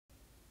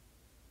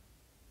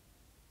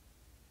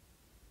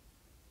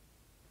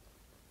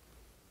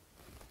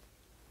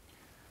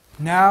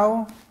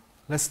Now,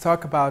 let's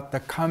talk about the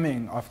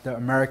coming of the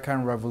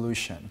American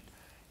Revolution.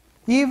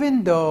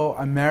 Even though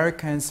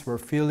Americans were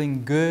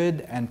feeling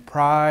good and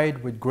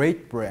pride with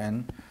Great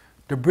Britain,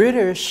 the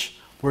British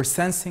were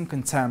sensing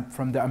contempt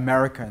from the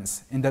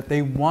Americans in that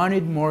they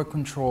wanted more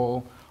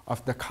control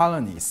of the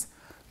colonies.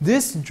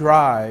 This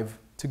drive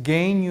to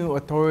gain new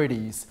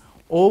authorities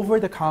over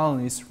the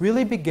colonies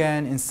really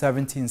began in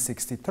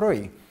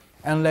 1763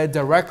 and led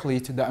directly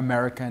to the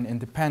American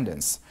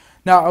independence.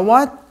 Now, I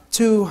want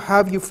to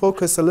have you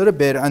focus a little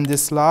bit on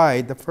this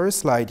slide, the first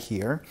slide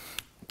here,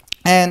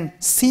 and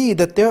see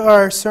that there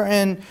are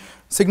certain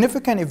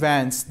significant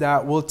events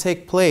that will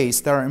take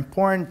place that are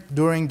important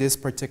during this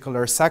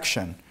particular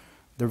section.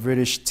 The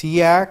British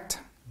Tea Act,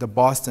 the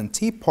Boston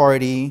Tea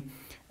Party,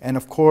 and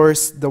of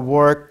course the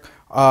work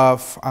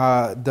of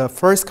the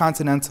First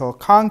Continental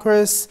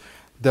Congress,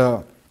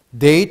 the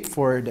date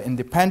for the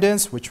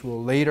independence, which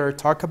we'll later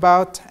talk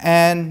about,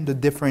 and the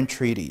different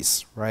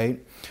treaties, right?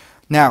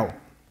 Now,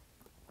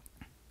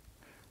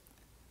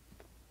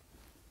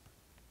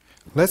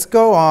 let's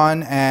go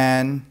on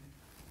and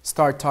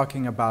start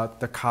talking about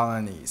the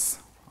colonies.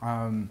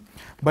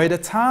 By the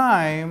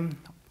time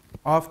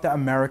of the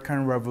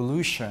American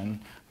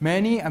Revolution,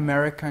 many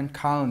American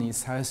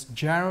colonies has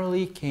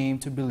generally came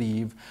to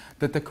believe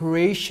that the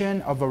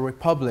creation of a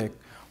republic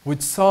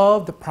would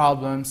solve the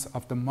problems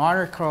of the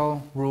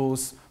monarchical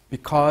rules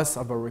because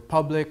of a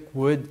republic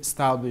would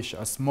establish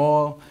a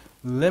small,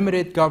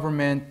 limited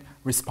government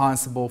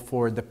responsible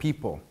for the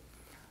people.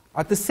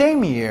 At the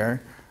same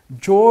year,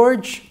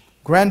 George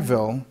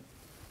Grenville,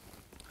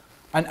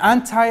 an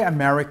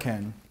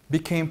anti-American,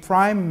 became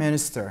prime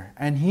minister,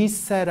 and he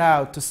set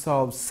out to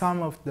solve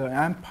some of the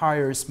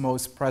empire's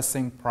most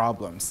pressing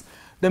problems.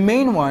 The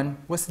main one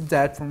was the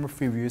debt from a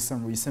previous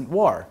and recent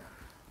war.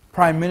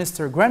 Prime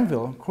Minister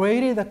Grenville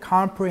created a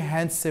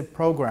comprehensive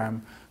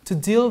program to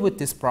deal with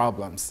these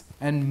problems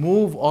and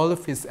move all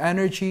of his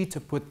energy to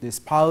put these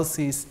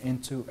policies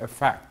into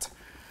effect.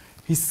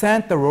 He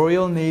sent the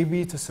Royal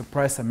Navy to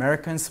suppress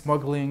American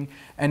smuggling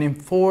and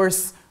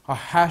enforce a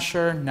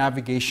Harsher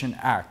Navigation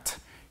Act.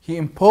 He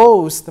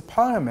imposed the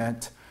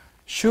Parliament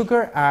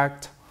Sugar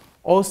Act,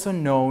 also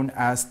known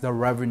as the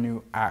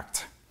Revenue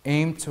Act,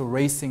 aimed to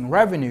raising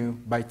revenue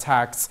by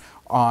tax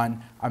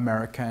on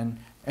American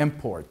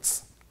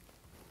imports.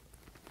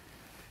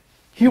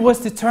 He was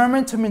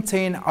determined to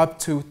maintain up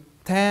to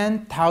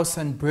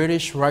 10,000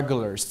 British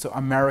regulars to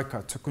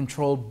America to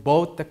control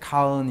both the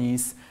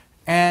colonies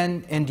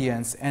and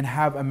Indians and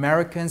have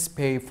Americans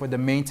pay for the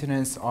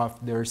maintenance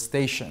of their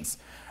stations.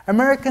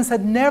 Americans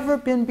had never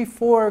been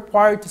before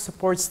required to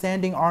support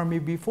standing army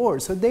before,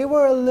 so they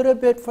were a little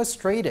bit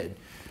frustrated.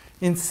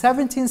 In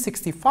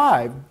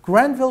 1765,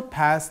 Grenville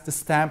passed the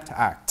Stamp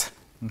Act,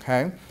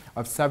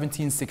 of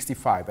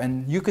 1765.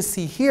 And you can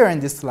see here in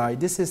this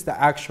slide, this is the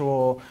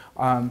actual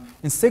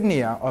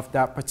insignia of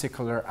that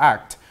particular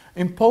act,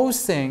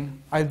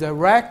 imposing a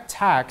direct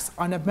tax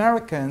on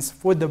Americans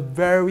for the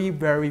very,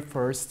 very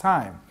first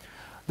time.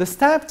 The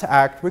Stamp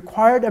Act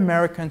required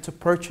Americans to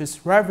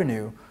purchase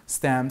revenue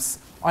stamps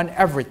on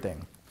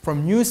everything,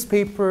 from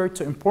newspaper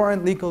to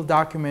important legal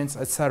documents,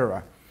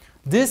 etc.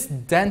 This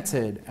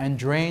dented and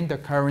drained the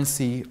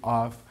currency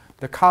of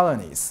the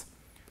colonies.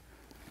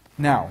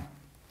 Now,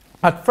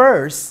 at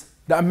first,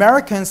 the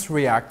Americans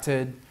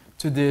reacted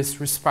to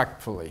this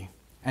respectfully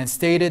and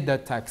stated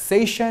that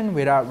taxation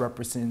without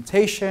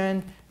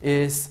representation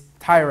is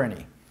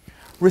tyranny.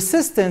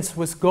 Resistance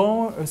was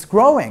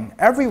growing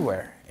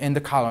everywhere in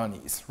the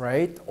colonies,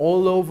 right?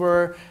 All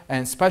over,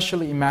 and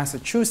especially in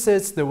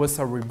Massachusetts, there was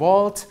a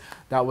revolt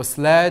that was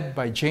led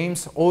by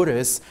James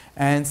Otis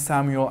and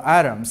Samuel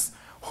Adams,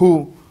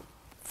 who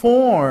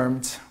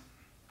formed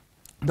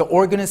the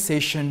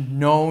organization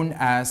known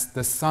as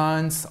the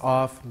Sons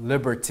of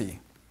Liberty.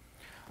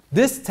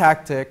 This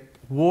tactic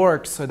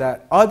worked so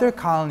that other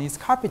colonies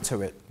copied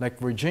to it, like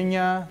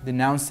Virginia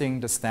denouncing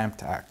the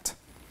Stamp Act.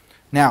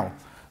 Now,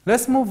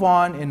 let's move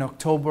on in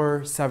October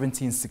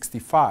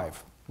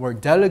 1765, where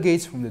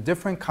delegates from the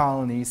different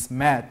colonies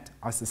met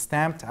as the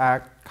Stamp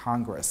Act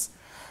Congress.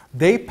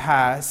 They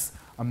passed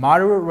a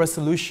moderate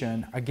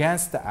resolution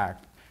against the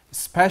act,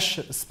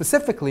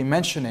 specifically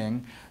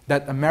mentioning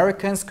that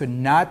Americans could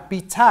not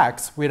be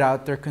taxed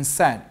without their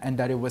consent, and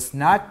that it was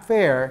not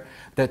fair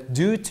that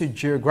due to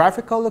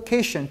geographical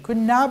location could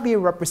not be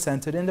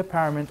represented in the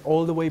Parliament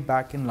all the way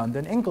back in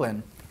London,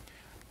 England.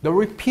 The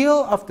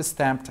repeal of the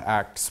Stamp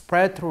Act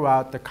spread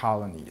throughout the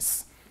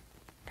colonies.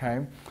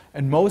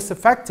 And most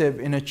effective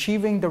in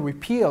achieving the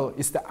repeal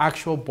is the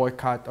actual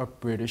boycott of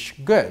British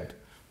goods.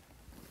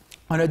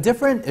 On a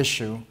different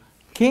issue,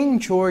 King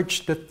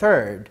George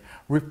III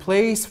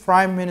replaced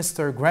Prime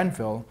Minister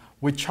Grenville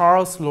with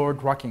Charles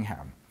Lord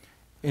Rockingham.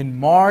 In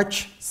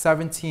March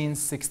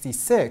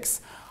 1766,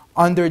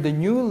 under the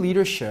new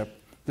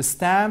leadership, the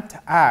Stamp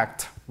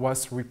Act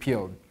was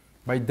repealed.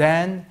 By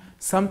then,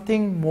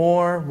 something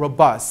more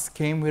robust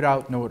came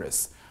without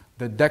notice,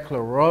 the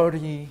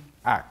Declaratory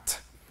Act.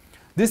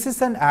 This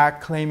is an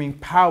act claiming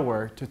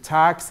power to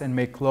tax and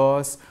make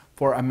laws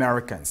for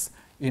Americans,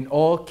 in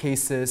all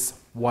cases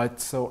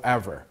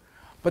whatsoever.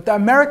 But the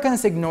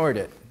Americans ignored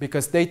it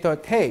because they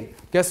thought, hey,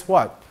 guess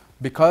what?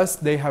 Because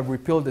they have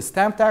repealed the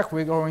Stamp Act,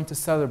 we're going to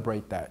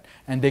celebrate that.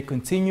 And they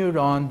continued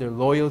on their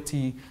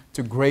loyalty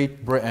to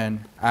Great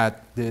Britain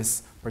at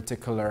this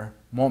particular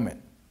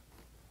moment.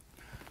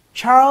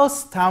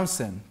 Charles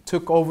Townshend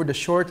took over the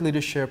short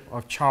leadership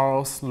of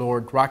Charles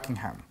Lord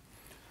Rockingham.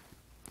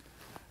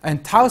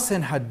 And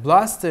Townshend had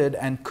blasted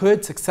and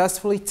could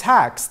successfully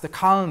tax the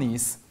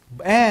colonies,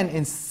 and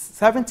in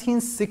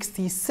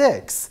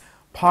 1766,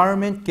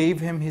 Parliament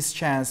gave him his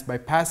chance by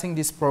passing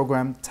this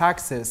program,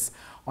 taxes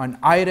on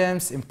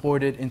items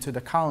imported into the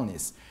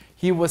colonies.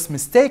 He was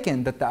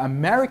mistaken that the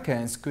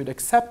Americans could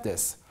accept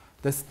this.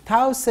 The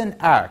Townshend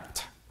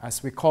Act,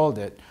 as we called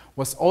it,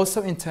 was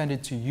also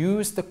intended to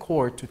use the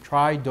court to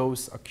try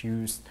those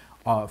accused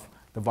of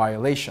the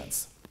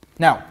violations.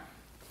 Now,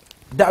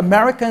 the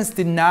Americans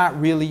did not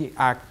really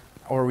act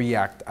or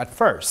react at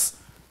first.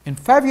 In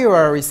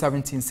February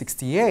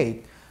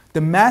 1768, the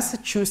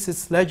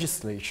Massachusetts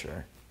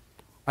legislature,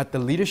 at the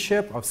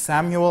leadership of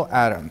Samuel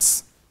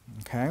Adams,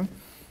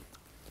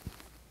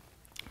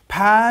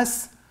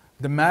 passed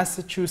the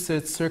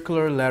Massachusetts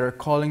circular letter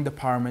calling the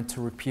Parliament to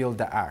repeal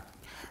the act.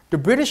 The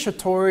British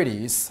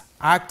authorities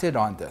acted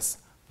on this.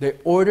 They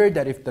ordered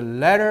that if the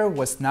letter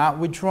was not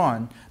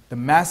withdrawn, the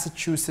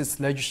Massachusetts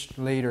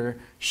legislature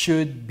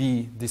should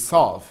be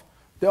dissolved.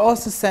 They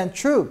also sent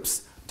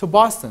troops to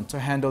Boston to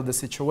handle the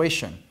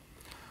situation.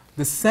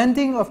 The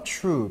sending of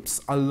troops,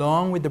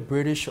 along with the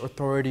British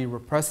authority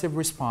repressive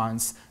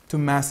response to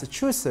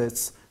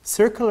Massachusetts'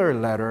 circular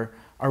letter,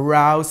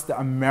 aroused the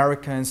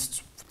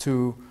Americans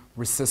to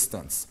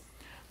resistance.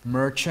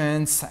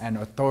 Merchants and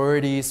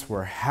authorities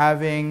were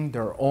having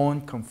their own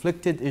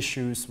conflicted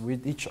issues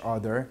with each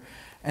other,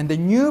 and the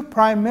new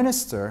Prime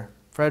Minister,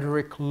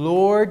 Frederick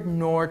Lord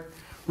North,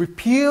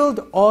 repealed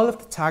all of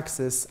the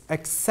taxes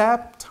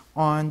except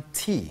on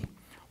tea,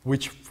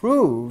 which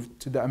proved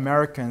to the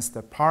Americans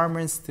that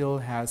Parliament still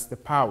has the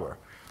power.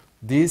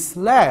 This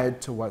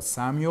led to what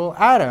Samuel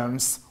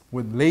Adams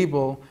would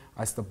label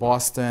as the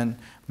Boston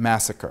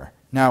Massacre.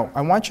 Now,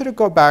 I want you to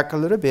go back a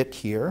little bit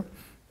here,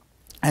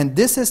 and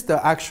this is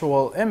the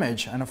actual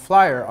image and a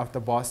flyer of the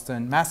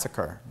Boston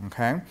Massacre,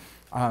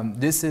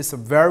 this is a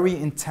very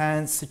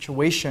intense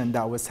situation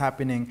that was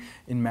happening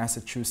in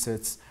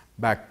Massachusetts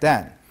back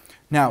then.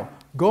 Now,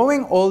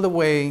 going all the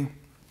way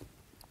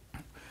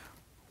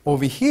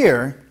over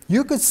here,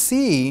 you could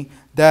see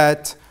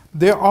that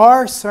there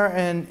are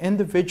certain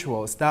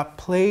individuals that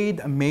played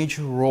a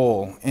major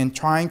role in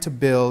trying to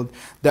build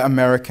the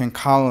American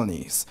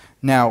colonies.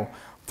 Now,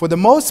 for the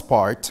most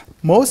part,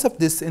 most of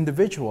these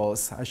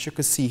individuals, as you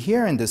can see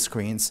here in the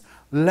screens,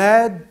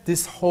 led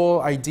this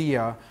whole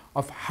idea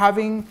of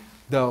having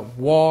the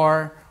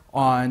war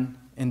on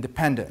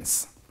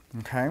independence.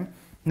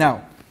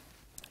 Now,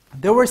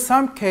 there was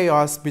some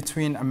chaos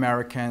between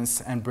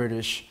Americans and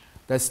British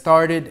that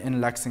started in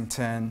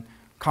Lexington,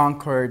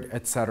 Concord,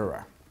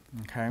 etc.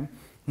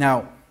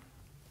 Now,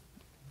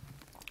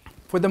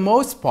 for the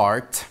most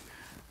part,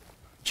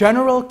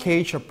 General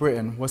Gage of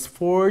Britain was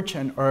forged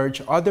and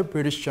urged other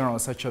British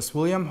generals such as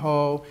William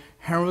Howe,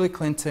 Henry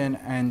Clinton,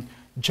 and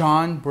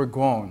John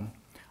Burgoyne.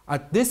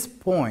 At this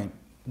point,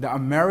 the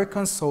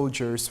American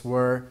soldiers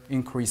were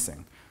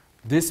increasing.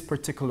 This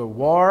particular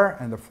war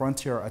and the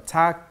frontier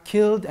attack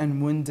killed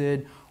and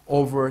wounded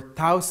over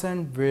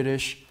 1,000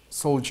 British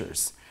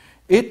soldiers.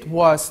 It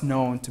was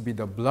known to be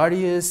the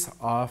bloodiest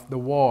of the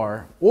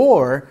war,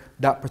 or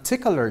that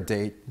particular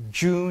date,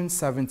 June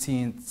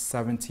 17,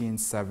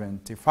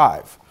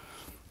 1775.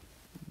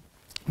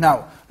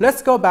 Now,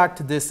 let's go back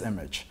to this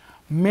image.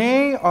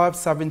 May of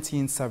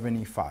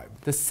 1775,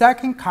 the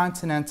Second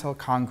Continental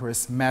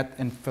Congress met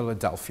in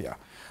Philadelphia.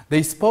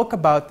 They spoke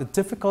about the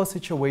difficult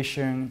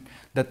situation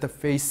that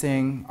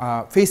facing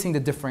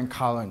the different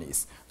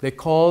colonies. They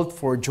called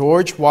for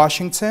George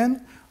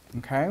Washington,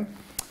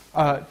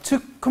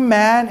 to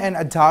command and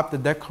adopt the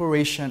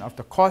Declaration of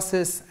the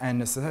Causes and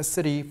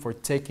Necessity for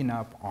Taking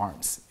Up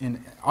Arms.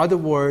 In other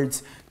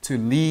words, to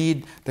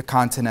lead the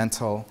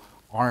Continental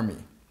Army.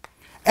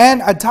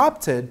 And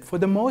adopted, for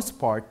the most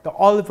part, the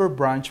Oliver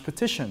Branch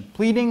petition,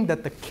 pleading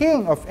that the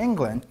King of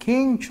England,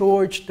 King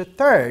George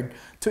III,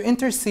 to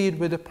intercede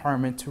with the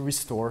Parliament to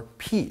restore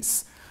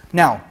peace.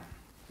 Now,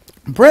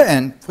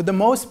 Britain, for the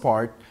most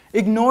part,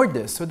 ignored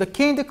this, so the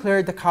king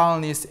declared the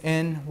colonies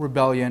in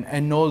rebellion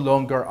and no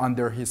longer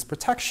under his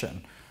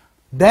protection.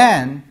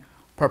 Then,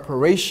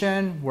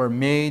 preparations were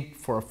made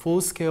for a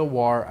full-scale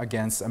war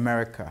against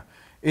America.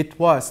 It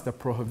was the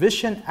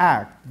Prohibition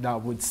Act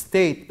that would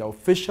state the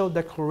official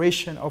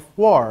declaration of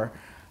war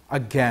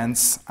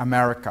against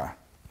America.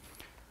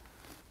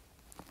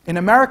 In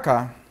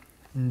America,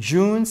 on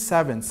June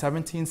 7,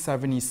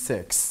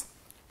 1776,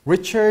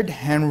 Richard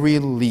Henry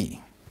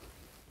Lee,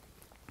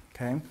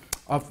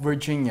 of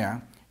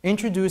Virginia,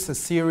 introduced a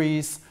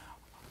series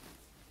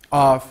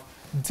of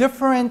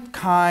different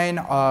kind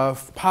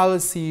of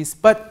policies,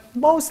 but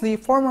mostly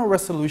formal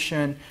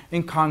resolution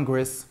in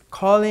Congress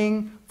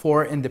calling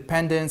for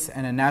independence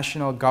and a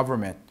national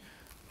government.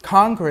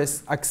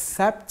 Congress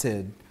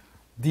accepted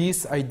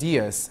these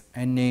ideas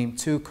and named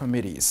two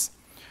committees.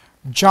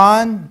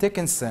 John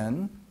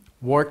Dickinson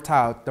worked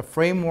out the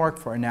framework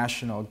for a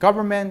national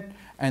government,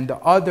 and the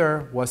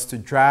other was to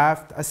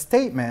draft a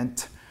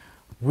statement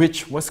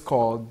which was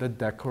called the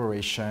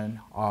Declaration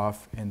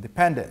of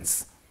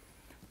Independence,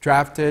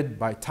 drafted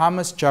by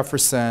Thomas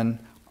Jefferson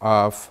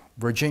of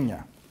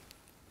Virginia.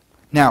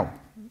 Now,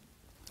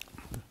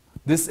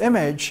 this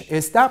image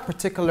is that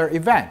particular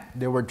event.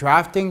 They were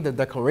drafting the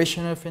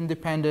Declaration of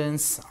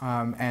Independence,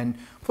 and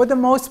for the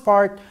most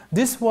part,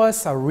 this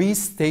was a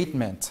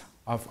restatement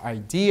of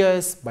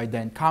ideas by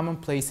then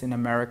commonplace in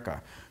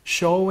America,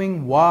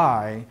 showing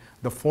why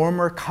the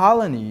former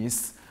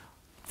colonies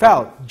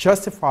felt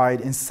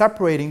justified in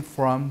separating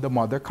from the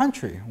mother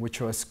country, which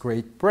was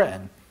Great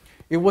Britain.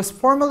 It was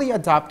formally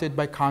adopted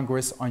by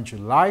Congress on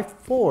July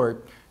 4,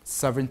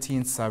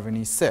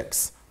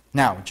 1776.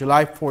 Now,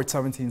 July 4,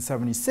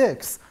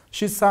 1776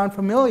 should sound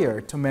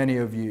familiar to many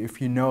of you if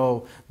you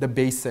know the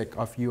basic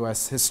of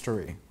U.S.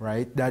 history,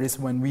 right? That is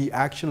when we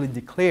actually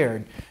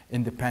declared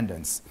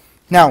independence.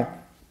 Now,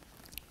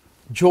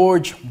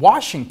 George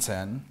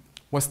Washington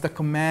was the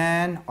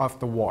command of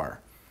the war,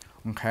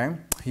 okay?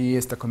 He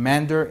is the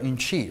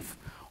commander-in-chief.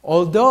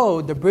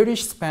 Although the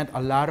British spent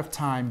a lot of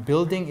time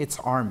building its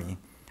army,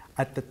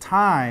 at the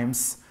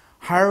times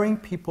hiring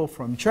people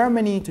from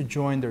Germany to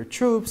join their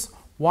troops,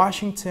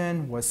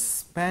 Washington was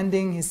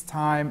spending his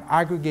time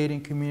aggregating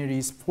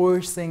communities,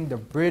 forcing the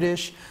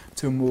British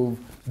to move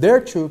their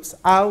troops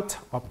out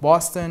of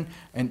Boston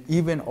and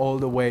even all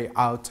the way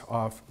out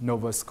of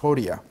Nova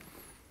Scotia.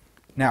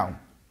 Now,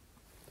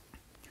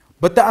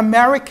 but the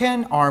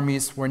American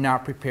armies were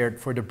not prepared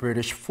for the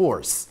British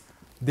force.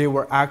 They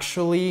were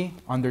actually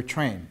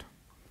under-trained,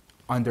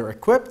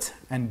 under-equipped,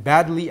 and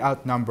badly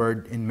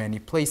outnumbered in many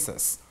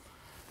places.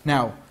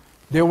 Now,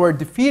 they were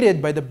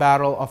defeated by the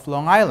Battle of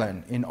Long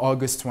Island in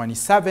August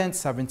 27,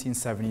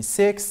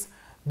 1776,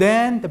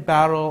 then the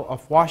Battle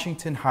of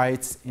Washington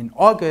Heights in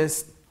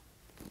August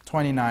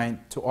 29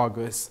 to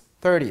August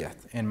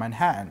 30th in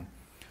Manhattan.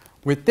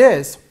 With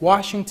this,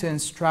 Washington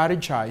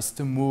strategized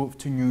to move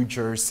to New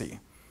Jersey.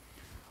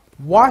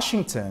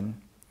 Washington,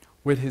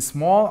 with his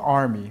small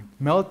army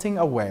melting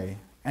away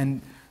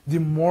and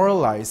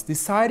demoralized,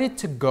 decided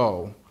to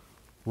go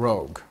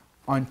rogue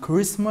on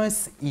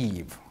Christmas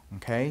Eve.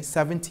 Okay,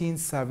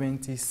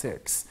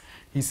 1776.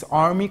 His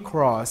army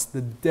crossed the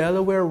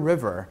Delaware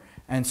River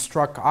and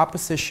struck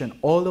opposition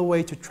all the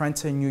way to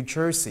Trenton, New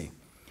Jersey.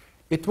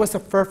 It was a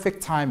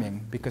perfect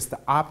timing because the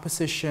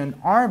opposition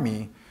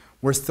army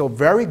were still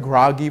very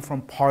groggy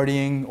from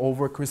partying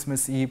over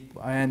Christmas Eve,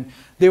 and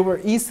they were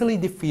easily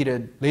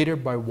defeated later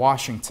by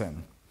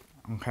Washington.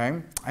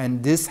 Okay,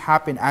 and this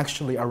happened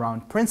actually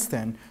around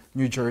Princeton,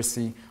 New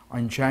Jersey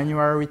on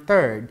January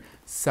 3rd,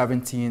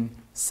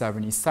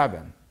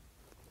 1777.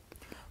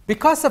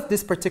 Because of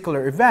this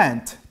particular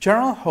event,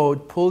 General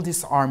Hood pulled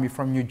his army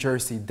from New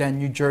Jersey, then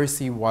New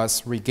Jersey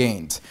was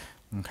regained.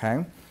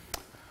 Okay?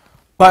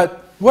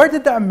 But where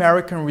did the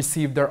Americans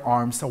receive their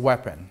arms and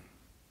weapons?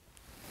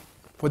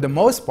 For the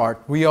most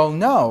part, we all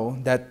know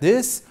that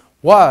this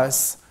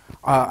was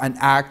an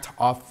act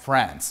of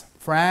France.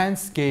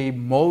 France gave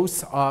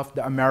most of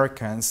the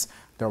Americans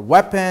their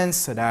weapons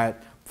so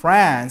that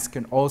France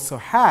can also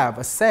have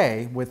a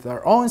say with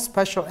their own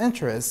special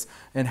interests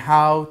in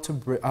how to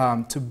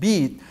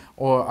beat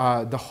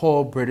the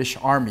whole British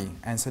army.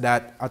 And so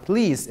that at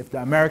least if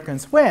the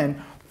Americans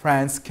win,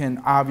 France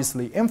can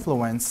obviously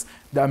influence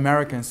the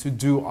Americans to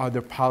do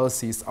other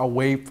policies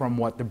away from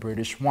what the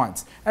British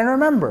want. And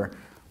remember,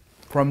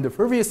 from the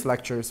previous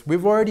lectures,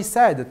 we've already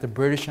said that the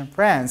British and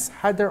France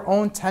had their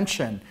own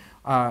tension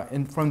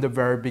from the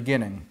very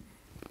beginning.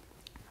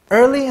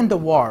 Early in the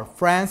war,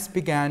 France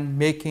began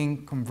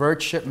making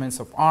convert shipments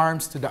of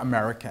arms to the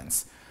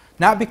Americans.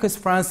 Not because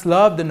France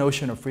loved the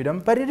notion of freedom,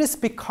 but it is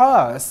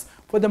because,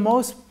 for the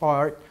most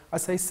part,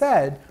 as I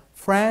said,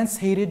 France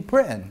hated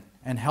Britain,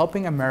 and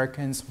helping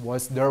Americans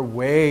was their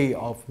way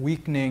of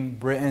weakening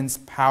Britain's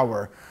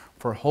power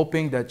for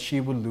hoping that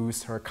she would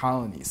lose her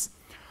colonies.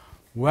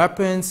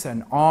 Weapons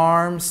and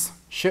arms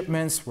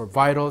shipments were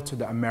vital to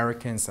the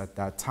Americans at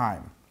that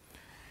time.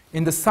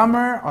 In the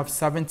summer of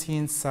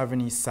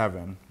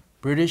 1777,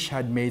 British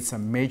had made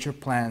some major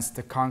plans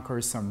to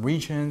conquer some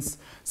regions,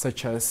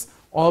 such as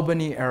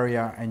Albany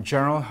area, and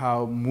General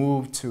Howe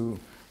moved to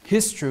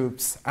his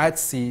troops at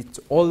sea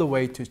all the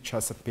way to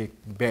Chesapeake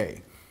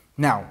Bay.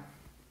 Now,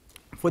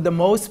 for the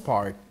most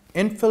part,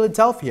 in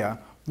Philadelphia,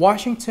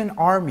 Washington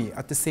Army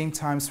at the same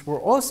time were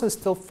also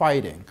still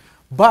fighting,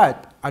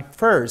 but at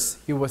first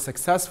he was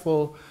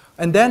successful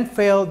and then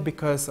failed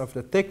because of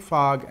the thick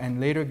fog and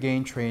later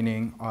gained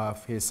training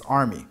of his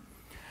army.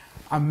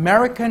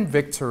 American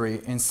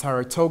victory in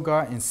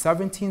Saratoga in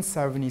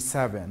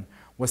 1777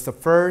 was the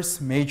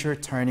first major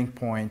turning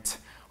point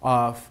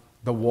of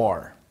the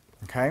war.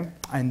 Okay?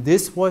 And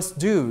this was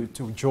due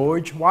to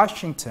George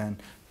Washington,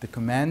 the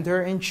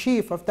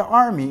commander-in-chief of the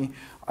army,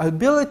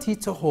 ability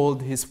to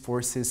hold his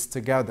forces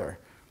together.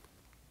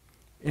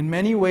 In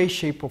many ways,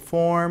 shape, or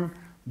form,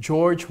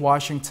 George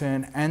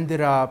Washington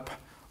ended up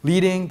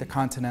leading the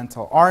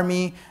Continental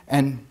Army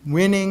and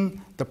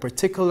winning the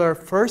particular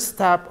first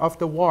step of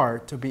the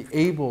war to be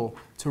able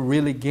to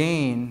really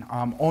gain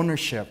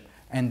ownership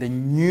and the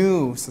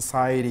new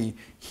society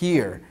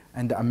here.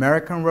 And the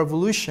American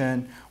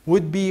Revolution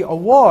would be a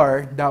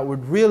war that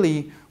would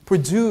really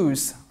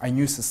produce a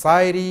new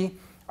society,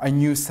 a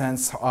new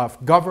sense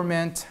of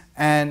government,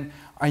 and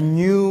a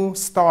new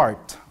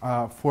start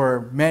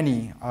for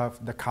many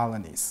of the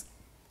colonies.